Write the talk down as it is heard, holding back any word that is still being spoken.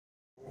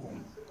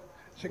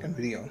Second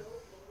video,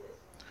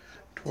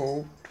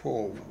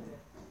 12/12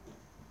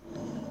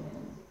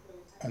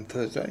 on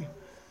Thursday,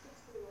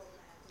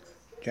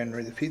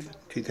 January the 5th,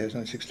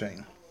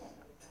 2016.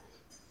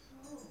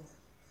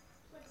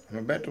 I'm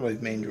about to leave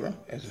Mandura,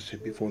 as I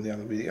said before in the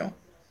other video,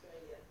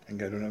 and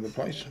go to another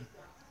place.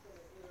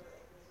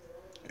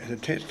 As a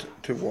test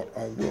to what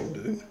I will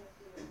do,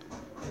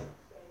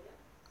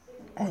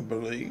 I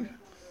believe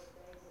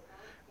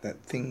that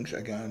things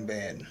are going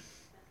bad,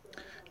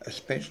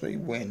 especially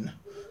when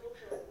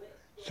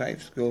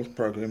Safe Schools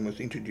program was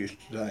introduced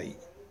today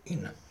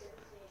in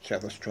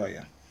South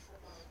Australia.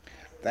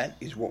 That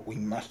is what we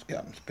must go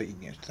up and speak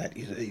against. That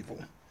is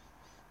evil.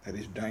 That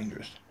is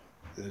dangerous.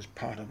 That is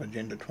part of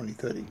Agenda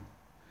 2030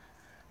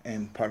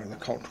 and part of the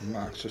cultural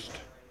Marxist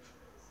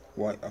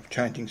way of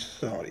changing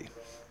society.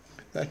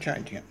 They're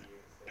changing it.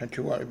 Don't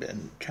you worry about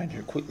it. Changing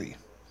it quickly,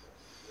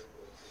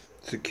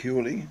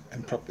 securely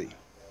and properly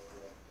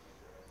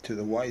to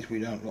the ways we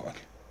don't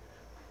like.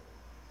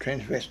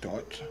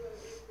 Transvestites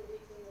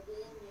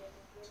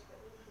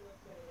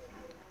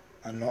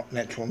are not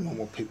natural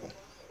normal people.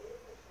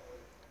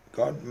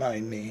 God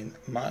made man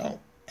male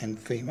and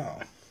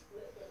female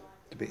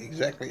to be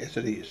exactly as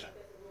it is.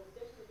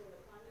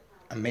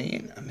 A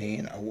man,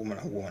 a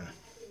woman,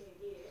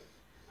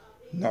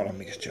 not a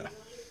mixture.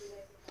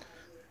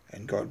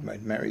 And God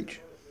made marriage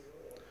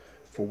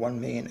for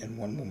one man and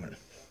one woman.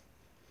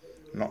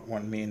 Not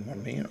one man,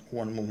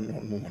 one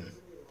woman,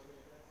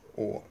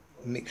 or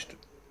mixed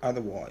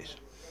otherwise.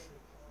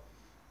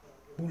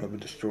 Will ever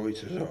destroy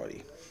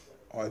society.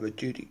 I have a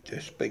duty to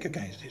speak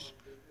against this.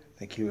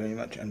 Thank you very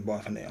much, and bye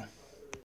for now.